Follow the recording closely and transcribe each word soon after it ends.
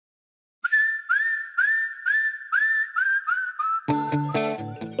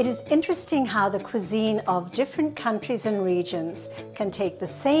It is interesting how the cuisine of different countries and regions can take the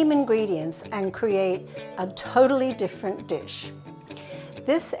same ingredients and create a totally different dish.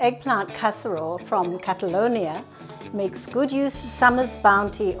 This eggplant casserole from Catalonia makes good use of summer's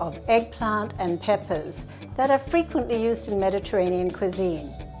bounty of eggplant and peppers that are frequently used in Mediterranean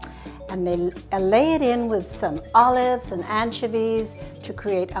cuisine. And they lay it in with some olives and anchovies to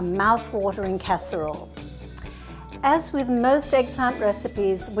create a mouth-watering casserole. As with most eggplant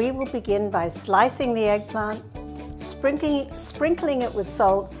recipes, we will begin by slicing the eggplant, sprinkling it with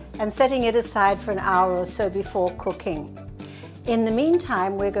salt, and setting it aside for an hour or so before cooking. In the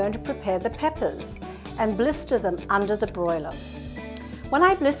meantime, we're going to prepare the peppers and blister them under the broiler. When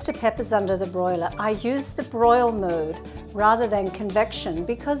I blister peppers under the broiler, I use the broil mode rather than convection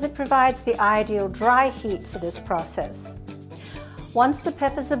because it provides the ideal dry heat for this process. Once the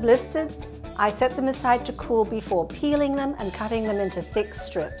peppers are blistered, I set them aside to cool before peeling them and cutting them into thick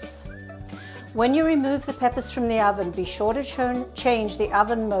strips. When you remove the peppers from the oven, be sure to change the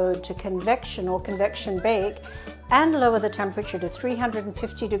oven mode to convection or convection bake and lower the temperature to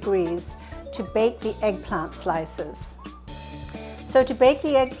 350 degrees to bake the eggplant slices. So to bake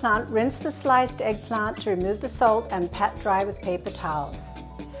the eggplant, rinse the sliced eggplant to remove the salt and pat dry with paper towels.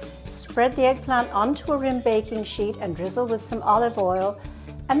 Spread the eggplant onto a rim baking sheet and drizzle with some olive oil,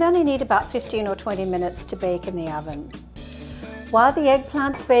 and they only need about 15 or 20 minutes to bake in the oven. While the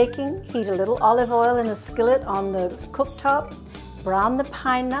eggplant's baking, heat a little olive oil in a skillet on the cooktop, brown the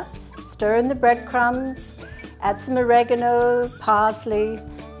pine nuts, stir in the breadcrumbs, add some oregano, parsley.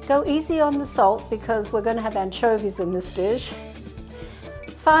 Go easy on the salt because we're going to have anchovies in this dish.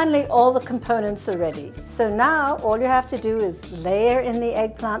 Finally, all the components are ready. So now all you have to do is layer in the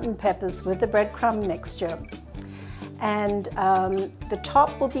eggplant and peppers with the breadcrumb mixture. And the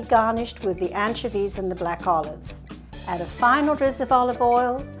top will be garnished with the anchovies and the black olives. Add a final drizzle of olive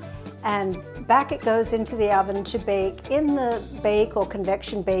oil and back it goes into the oven to bake in the bake or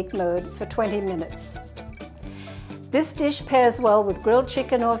convection bake mode for 20 minutes. This dish pairs well with grilled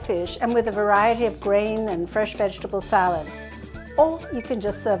chicken or fish and with a variety of grain and fresh vegetable salads. Or you can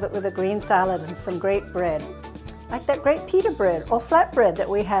just serve it with a green salad and some great bread, like that great pita bread or flatbread that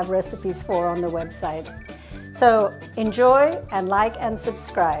we have recipes for on the website. So enjoy and like and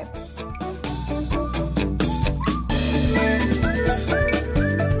subscribe.